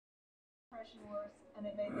Depression worse, and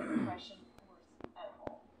it made the Depression worse at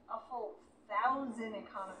home. A full 1,000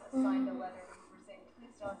 economists signed a letter to Hoover saying,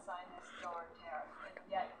 please don't sign this darn tariff, and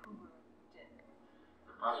yet Hoover didn't.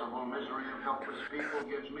 The possible misery of helpless people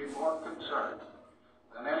gives me more concern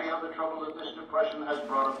than any other trouble that this Depression has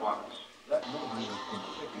brought upon us. That movement is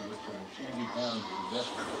conspicuous in the shanty towns of the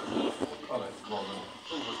West Coast, called them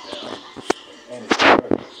Hoover Towns, and it's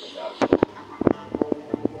under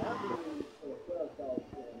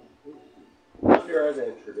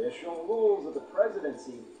the traditional rules of the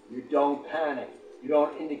presidency, you don't panic. You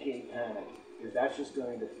don't indicate panic, because that's just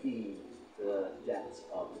going to feed the depths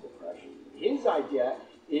of the Depression. His idea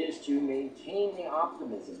is to maintain the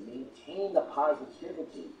optimism, maintain the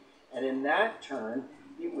positivity, and in that turn,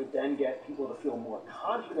 it would then get people to feel more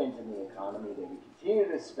confident in the economy, they would continue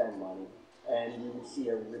to spend money, and we would see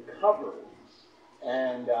a recovery.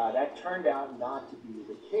 And that turned out not to be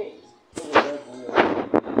the case.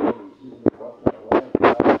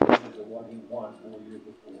 the one he won 4 years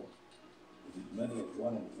before. As many as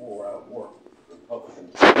 1 in 4 outworked the Republican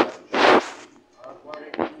strategy.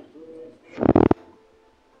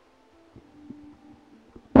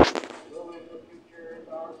 Building the future is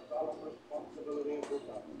our solemn responsibility as a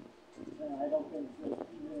government. I don't think that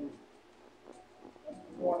even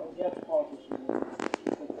more in-depth politicians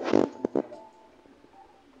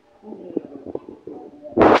who made it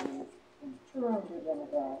in terms of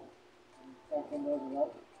Democrat, and Franklin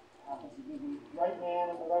Roosevelt happens to be the right man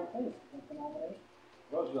in the right place with the nomination.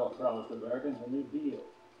 Roosevelt promised Americans a new deal,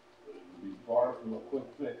 but it would be far from a quick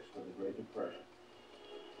fix for the Great Depression.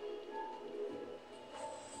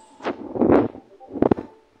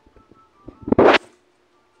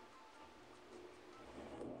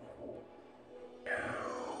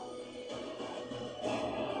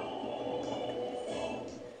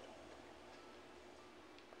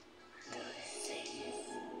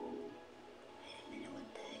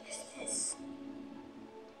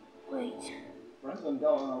 Wait. Franklin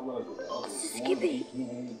Delano Roosevelt was born in Skippy.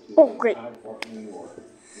 1882 Oh, great. in Hyde Park, New York.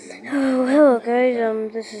 Oh, hello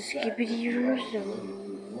guys, this is Skippy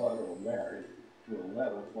Blood or married to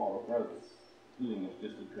 11 former presidents, including his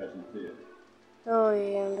distant cousin Ted. Oh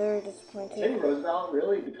yeah, I'm very Teddy disappointed. Roosevelt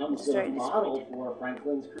really becomes Very a model disappointed. for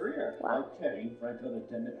Franklin's career. Wow. Like Teddy, Franklin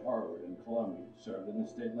attended Harvard and Columbia, served in the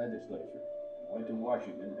state legislature, and went to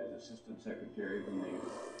Washington as Assistant Secretary of the Navy.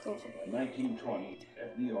 In 1920,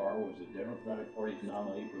 FDR was the Democratic Party's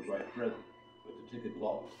nominee for Vice President, but the ticket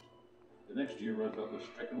lost. The next year, Roosevelt was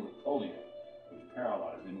stricken with polio, which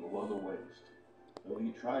paralyzed him below the waist. Though he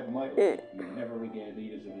tried mightily, he never regained the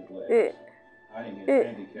use of his legs. Hiding his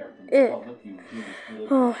handicap from the public, he resumed his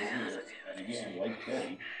political career, and again, like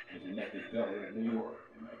Teddy, was elected governor of New York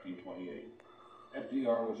in 1928.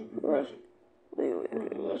 FDR was a progressive,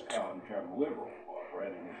 proved less common liberal, while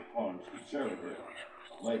branding his opponents conservative,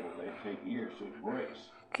 a label they'd take years to embrace.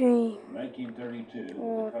 Okay. In 1932,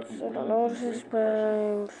 Well, the country I don't really know was this, in the but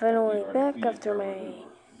Great I'm finally Depression. back FDR after my...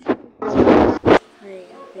 defeated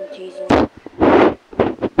I've been teasing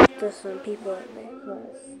just some people in my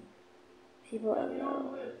class. People I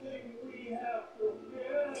know.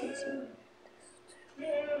 Teasing.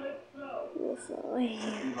 Recently.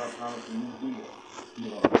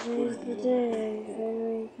 Today's the day.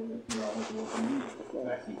 Finally can...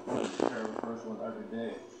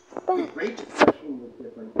 The Great Depression was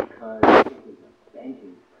different because it was a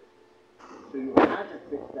banking crisis. So you had to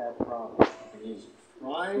fix that problem. And his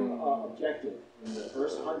prime objective in the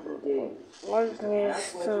first 100 days was to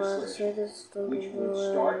pass legislation which would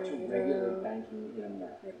start to regulate banking in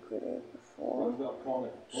America. I could have before.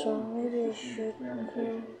 So maybe I should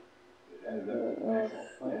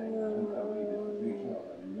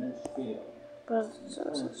but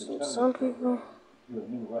some people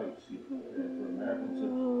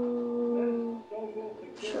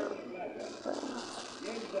sure.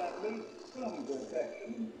 Gives at least some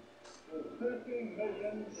protection to 30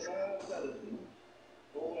 million of our citizens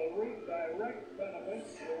who will reap direct benefits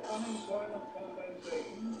through unemployment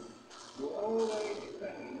compensation, through old age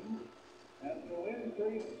pensions, and through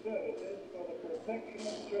increased services for the protection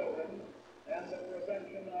of children and the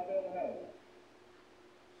prevention of ill health.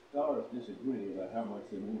 Scholars disagree about how much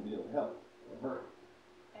the New Deal helped or hurt.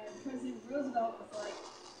 And President Roosevelt was like,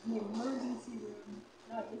 the emergency room,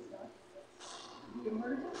 not this stuff, the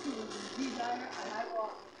emergency room, desire, and I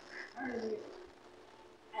will hurry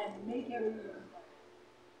and make everyone better.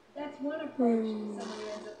 That's one approach if somebody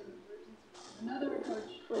ends up in the emergency room. Another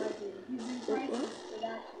approach might be he's in crisis, but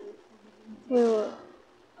actually he's in taking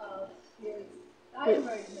of his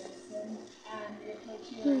thyroid medicine, and the approach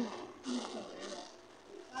here is something else.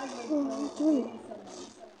 Thyroid pills, maybe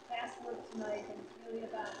some fast work tonight, and it's really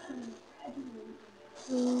about some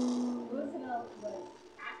Roosevelt was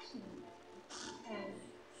action and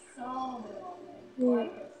solved it all.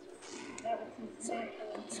 That was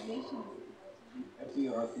his nation.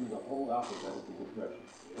 FDR threw the whole alphabet of the Depression.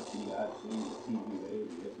 The FDIC, the TVA,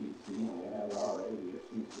 the SEC, the NLRA, the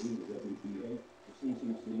FCC, the WPA, the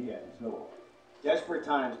CCC, and so on. Desperate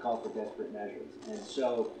times call for desperate measures. And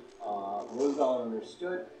so Roosevelt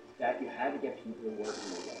understood that you had to get people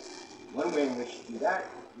working together. One way in which to do that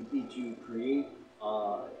would be to create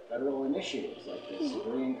federal initiatives like the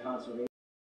Civilian Conservation